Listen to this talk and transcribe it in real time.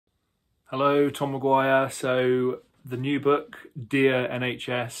Hello, Tom Maguire. So the new book, Dear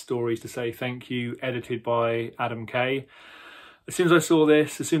NHS, Stories to Say Thank You, edited by Adam Kay. As soon as I saw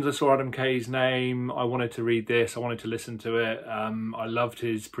this, as soon as I saw Adam Kay's name, I wanted to read this. I wanted to listen to it. I loved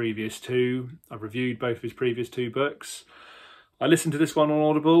his previous two. I've reviewed both of his previous two books. I listened to this one on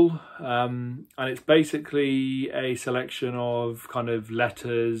Audible, and it's basically a selection of kind of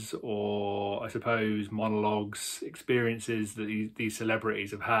letters or, I suppose, monologues, experiences that these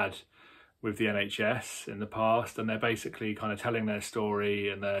celebrities have had with the NHS in the past, and they're basically kind of telling their story,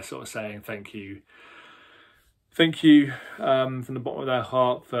 and they're sort of saying thank you from the bottom of their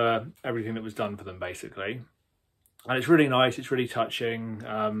heart for everything that was done for them, basically. And it's really nice, it's really touching.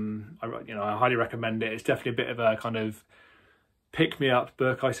 I highly recommend it. It's definitely a bit of a kind of pick-me-up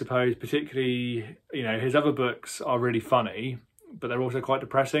book, I suppose. Particularly, his other books are really funny, but they're also quite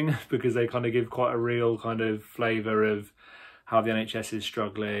depressing because they kind of give quite a real kind of flavour of how the NHS is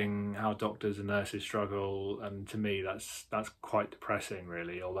struggling, how doctors and nurses struggle, and to me that's quite depressing,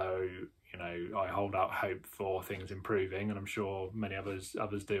 really. Although I hold out hope for things improving, and I'm sure many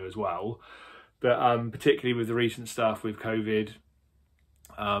others do as well. But particularly with the recent stuff with COVID,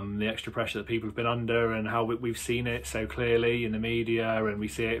 the extra pressure that people have been under, and how we've seen it so clearly in the media, and we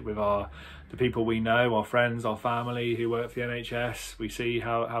see it with the people we know, our friends, our family who work for the NHS. We see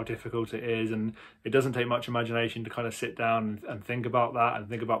how difficult it is, and it doesn't take much imagination to kind of sit down and think about that, and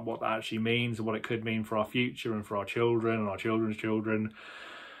think about what that actually means and what it could mean for our future and for our children and our children's children.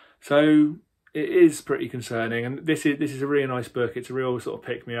 So it is pretty concerning, and this is a really nice book. It's a real sort of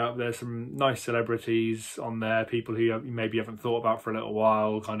pick-me-up. There's some nice celebrities on there, people who you maybe haven't thought about for a little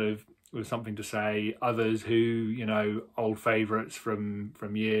while, kind of with something to say. Others who, old favourites from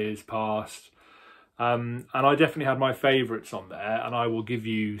years past. And I definitely had my favourites on there, and I will give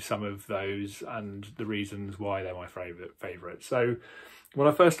you some of those and the reasons why they're my favourites. So when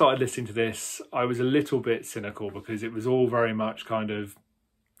I first started listening to this, I was a little bit cynical because it was all very much kind of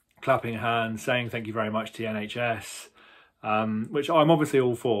clapping hands, saying thank you very much to the NHS, which I'm obviously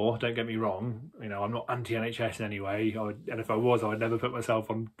all for, don't get me wrong. I'm not anti-NHS in any way, and if I was, I would never put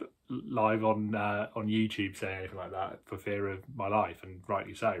myself on live on YouTube saying anything like that for fear of my life, and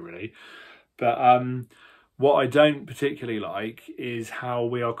rightly so, really. But what I don't particularly like is how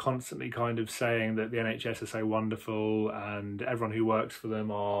we are constantly kind of saying that the NHS are so wonderful and everyone who works for them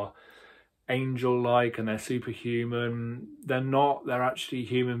are angel-like and they're superhuman. They're not. They're actually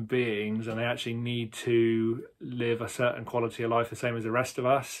human beings, and they actually need to live a certain quality of life the same as the rest of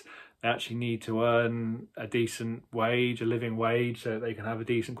us. They actually need to earn a decent wage, a living wage, so that they can have a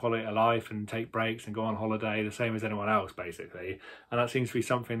decent quality of life and take breaks and go on holiday the same as anyone else, basically. And that seems to be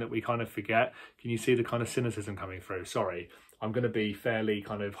something that we kind of forget. Can you see the kind of cynicism coming through? Sorry, I'm going to be fairly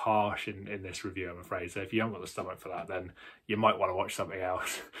kind of harsh in this review, I'm afraid. So if you haven't got the stomach for that, then you might want to watch something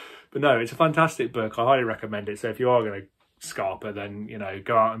else. But no, it's a fantastic book. I highly recommend it. So if you are going to scarper, then,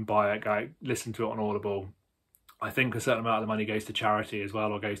 go out and buy it, go listen to it on Audible. I think a certain amount of the money goes to charity as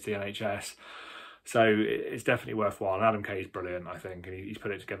well, or goes to the NHS. So it's definitely worthwhile. And Adam Kay is brilliant, I think, and he's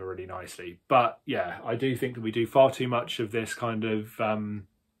put it together really nicely. But yeah, I do think that we do far too much of this kind of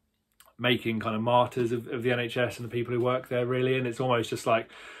making kind of martyrs of the NHS and the people who work there, really. And it's almost just like,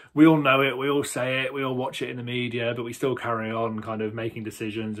 we all know it, we all say it, we all watch it in the media, but we still carry on kind of making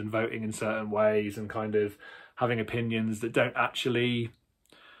decisions and voting in certain ways and kind of having opinions that don't actually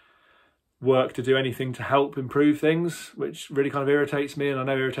work to do anything to help improve things, which really kind of irritates me, and I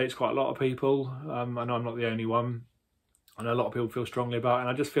know irritates quite a lot of people. I know I'm not the only one. I know a lot of people feel strongly about it, and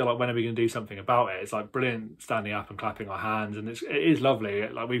I just feel like, when are we going to do something about it? It's like brilliant standing up and clapping our hands, and it is lovely.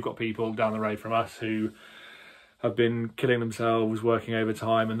 Like, we've got people down the road from us who have been killing themselves working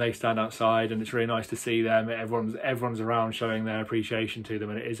overtime, and they stand outside, and it's really nice to see them. Everyone's around showing their appreciation to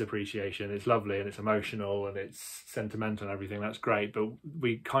them, and it is appreciation. It's lovely, and it's emotional, and it's sentimental and everything. That's great, but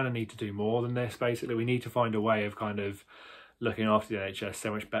we kind of need to do more than this, basically. We need to find a way of kind of looking after the NHS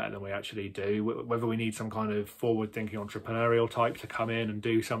so much better than we actually do. Whether we need some kind of forward-thinking entrepreneurial type to come in and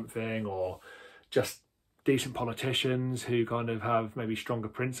do something, or just decent politicians who kind of have maybe stronger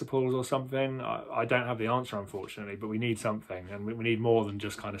principles or something. I don't have the answer, unfortunately, but we need something, and we need more than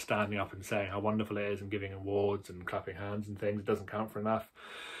just kind of standing up and saying how wonderful it is and giving awards and clapping hands and things. It doesn't count for enough.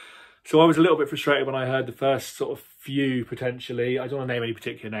 So I was a little bit frustrated when I heard the first sort of few, potentially. I don't want to name any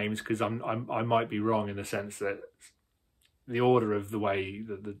particular names because I might be wrong in the sense that the order of the way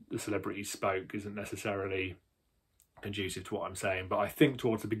that the celebrities spoke isn't necessarily conducive to what I'm saying. But I think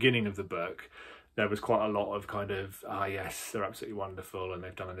towards the beginning of the book, there was quite a lot of kind of, yes, they're absolutely wonderful, and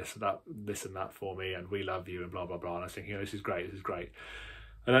they've done this and that for me, and we love you, and blah, blah, blah. And I was thinking, this is great, this is great.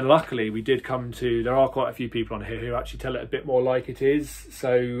 And then luckily we did come to, there are quite a few people on here who actually tell it a bit more like it is.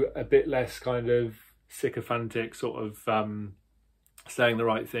 So a bit less kind of sycophantic sort of saying the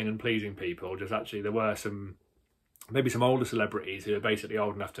right thing and pleasing people. Just actually there were maybe some older celebrities who are basically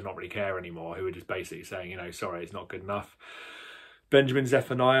old enough to not really care anymore, who are just basically saying, you know, sorry, it's not good enough. Benjamin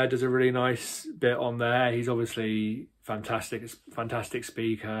Zephaniah does a really nice bit on there. He's obviously fantastic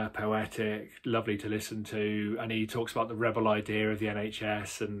speaker, poetic, lovely to listen to, and he talks about the rebel idea of the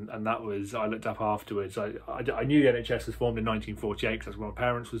NHS, and that was, I looked up afterwards, I knew the NHS was formed in 1948 because that's when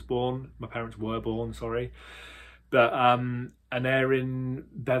my parents were born, sorry. But and Erin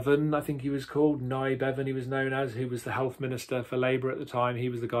Bevan, I think he was called, Nye Bevan he was known as, who was the health minister for Labour at the time. He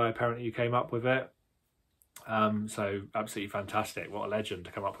was the guy apparently who came up with it. So absolutely fantastic. What a legend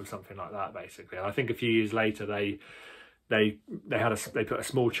to come up with something like that, basically. And I think a few years later they put a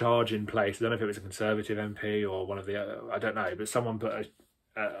small charge in place. I don't know if it was a Conservative MP or one of the I don't know, but someone put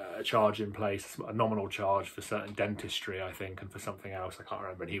a charge in place, a nominal charge for certain dentistry, I think, and for something else I can't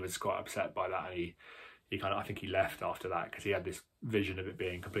remember. And he was quite upset by that, and he kind of, I think he left after that because he had this vision of it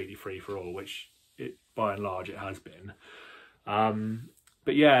being completely free for all, which it by and large it has been.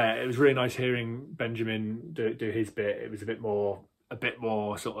 But yeah, it was really nice hearing Benjamin do his bit. It was a bit more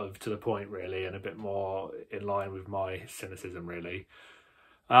sort of to the point, really, and a bit more in line with my cynicism, really.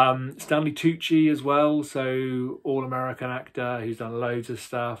 Stanley Tucci as well, so all-American actor who's done loads of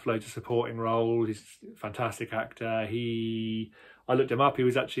stuff, loads of supporting roles. He's a fantastic actor. I looked him up. He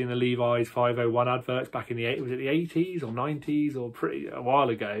was actually in the Levi's 501 adverts back in the 80s or 90s or a while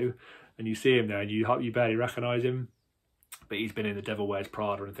ago, and you see him there and you barely recognise him. But he's been in The Devil Wears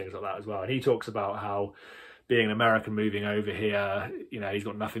Prada and things like that as well. And he talks about how being an American moving over here, you know, he's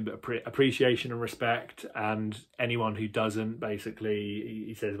got nothing but appreciation and respect. And anyone who doesn't, basically,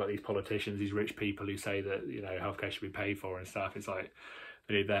 he says about these politicians, these rich people who say that, you know, healthcare should be paid for and stuff. It's like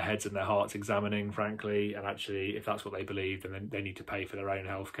they need their heads and their hearts examining, frankly. And actually, if that's what they believe, then they need to pay for their own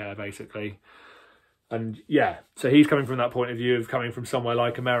healthcare, basically. And yeah, so he's coming from that point of view of coming from somewhere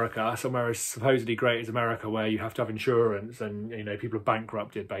like America, somewhere as supposedly great as America, where you have to have insurance and, you know, people are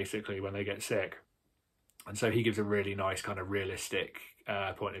bankrupted basically when they get sick. And so he gives a really nice kind of realistic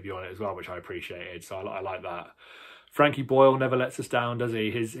point of view on it as well, which I appreciated. So I like that. Frankie Boyle never lets us down, does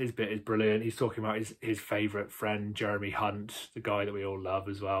he? His bit is brilliant. He's talking about his favourite friend, Jeremy Hunt, the guy that we all love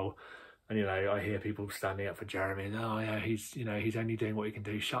as well. And, you know, I hear people standing up for Jeremy and, oh, yeah, he's only doing what he can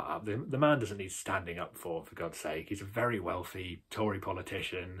do. Shut up. The man doesn't need standing up for God's sake. He's a very wealthy Tory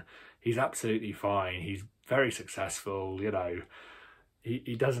politician. He's absolutely fine. He's very successful, you know.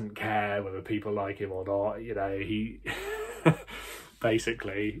 He doesn't care whether people like him or not, you know, he...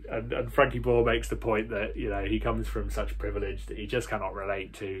 basically. And Frankie Boyle makes the point that, you know, he comes from such privilege that he just cannot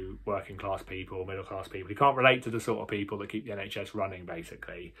relate to working class people, middle class people. He can't relate to the sort of people that keep the NHS running,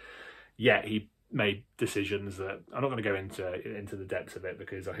 basically. Yet he made decisions that I'm not going to go into the depths of it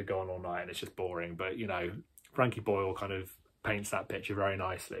because I could go on all night and it's just boring. But, you know, Frankie Boyle kind of paints that picture very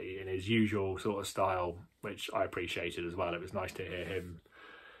nicely in his usual sort of style, which I appreciated as well. It was nice to hear him.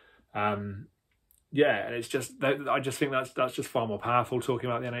 Yeah, and it's just, I just think that's just far more powerful, talking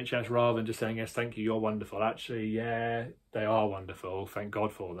about the NHS rather than just saying, yes, thank you, you're wonderful. Actually, yeah, they are wonderful. Thank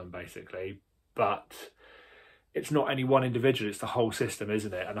God for them, basically. But it's not any one individual, it's the whole system,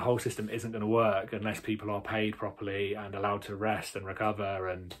 isn't it? And the whole system isn't going to work unless people are paid properly and allowed to rest and recover.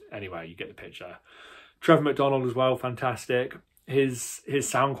 And anyway, you get the picture. Trevor McDonald as well, fantastic. His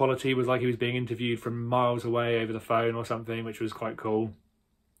sound quality was like he was being interviewed from miles away over the phone or something, which was quite cool.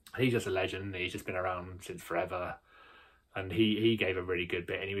 He's just a legend. He's just been around since forever. And he gave a really good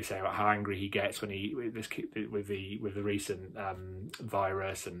bit, and he was saying about how angry he gets when with the recent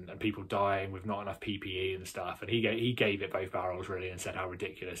virus and people dying with not enough PPE and stuff. And he gave it both barrels really, and said how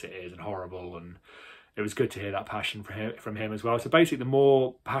ridiculous it is and horrible. And it was good to hear that passion from him as well. So basically, the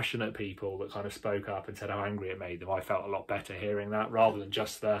more passionate people that kind of spoke up and said how angry it made them, I felt a lot better hearing that, rather than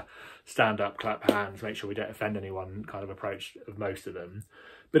just the stand up, clap hands, make sure we don't offend anyone kind of approach of most of them.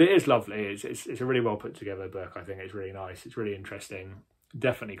 But it is lovely. It's a really well put together book. I think it's really nice. It's really interesting.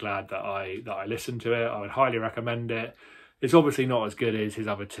 Definitely glad that I listened to it. I would highly recommend it. It's obviously not as good as his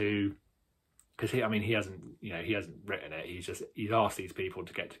other two, because he hasn't written it. He's asked these people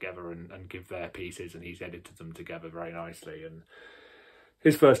to get together and give their pieces, and he's edited them together very nicely. And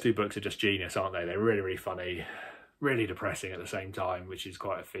his first two books are just genius, aren't they? They're really, really funny, really depressing at the same time, which is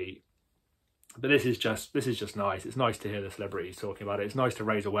quite a feat. But this is just nice. It's nice to hear the celebrities talking about it. It's nice to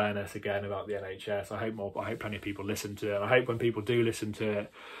raise awareness again about the NHS. I hope plenty of people listen to it. And I hope when people do listen to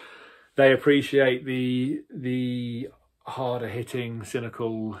it, they appreciate the harder hitting,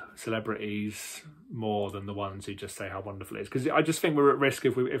 cynical celebrities more than the ones who just say how wonderful it is. Because I just think we're at risk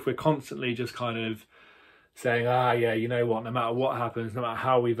if we're constantly just kind of saying, yeah, you know what, no matter what happens, no matter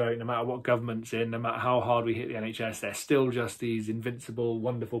how we vote, no matter what government's in, no matter how hard we hit the NHS, they're still just these invincible,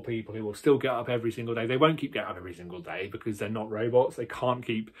 wonderful people who will still get up every single day. They won't keep getting up every single day because they're not robots. They can't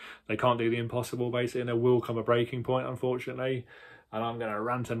do the impossible, basically, and there will come a breaking point, unfortunately. And I'm going to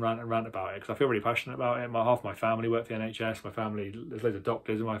rant and rant and rant about it because I feel really passionate about it. Half my family work for the NHS. There's loads of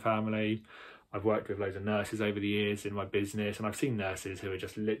doctors in my family. I've worked with loads of nurses over the years in my business, and I've seen nurses who are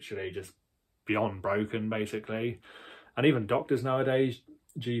just literally just beyond broken, basically. And even doctors nowadays,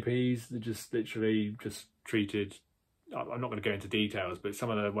 GPs, they're just literally just treated. I'm not going to go into details, but some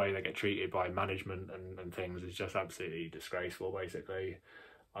of the way they get treated by management and things is just absolutely disgraceful, basically.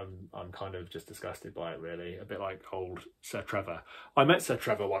 I'm kind of just disgusted by it, really. A bit like old Sir Trevor. I met Sir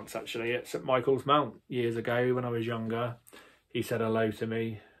Trevor once, actually, at St Michael's Mount years ago when I was younger. He said hello to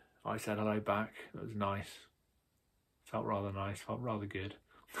me. I said hello back. It was nice. Felt rather nice. Felt rather good.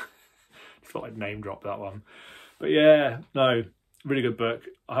 Just thought I'd name drop that one. But yeah, no, really good book.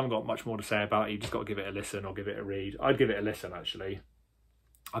 I haven't got much more to say about it. You just got to give it a listen or give it a read. I'd give it a listen, actually.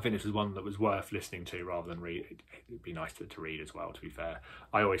 I think this was one that was worth listening to rather than read. It'd be nice to read as well, to be fair.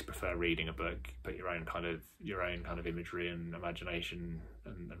 I always prefer reading a book, put your own kind of imagery and imagination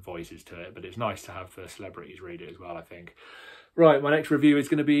and voices to it. But it's nice to have the celebrities read it as well, I think. Right, my next review is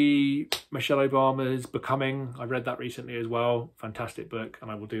going to be Michelle Obama's Becoming. I read that recently as well. Fantastic book,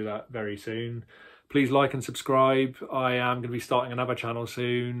 and I will do that very soon. Please like and subscribe. I am going to be starting another channel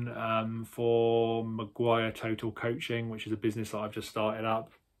soon for Maguire Total Coaching, which is a business that I've just started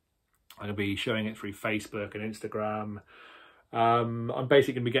up. I'm going to be showing it through Facebook and Instagram. I'm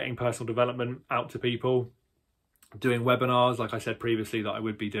basically going to be getting personal development out to people, doing webinars, like I said previously, that I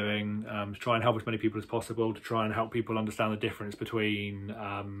would be doing, to try and help as many people as possible, to try and help people understand the difference between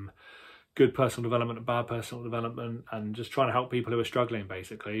good personal development and bad personal development, and just trying to help people who are struggling,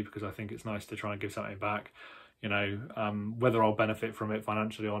 basically, because I think it's nice to try and give something back. You know, whether I'll benefit from it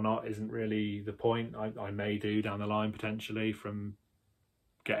financially or not isn't really the point. I may do down the line, potentially, from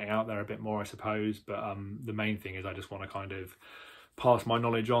getting out there a bit more, I suppose. But the main thing is I just want to kind of pass my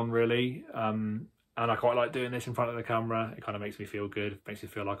knowledge on, really. And I quite like doing this in front of the camera. It kind of makes me feel good. It makes me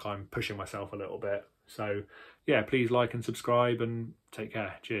feel like I'm pushing myself a little bit. So yeah, please like and subscribe and take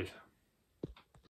care. Cheers.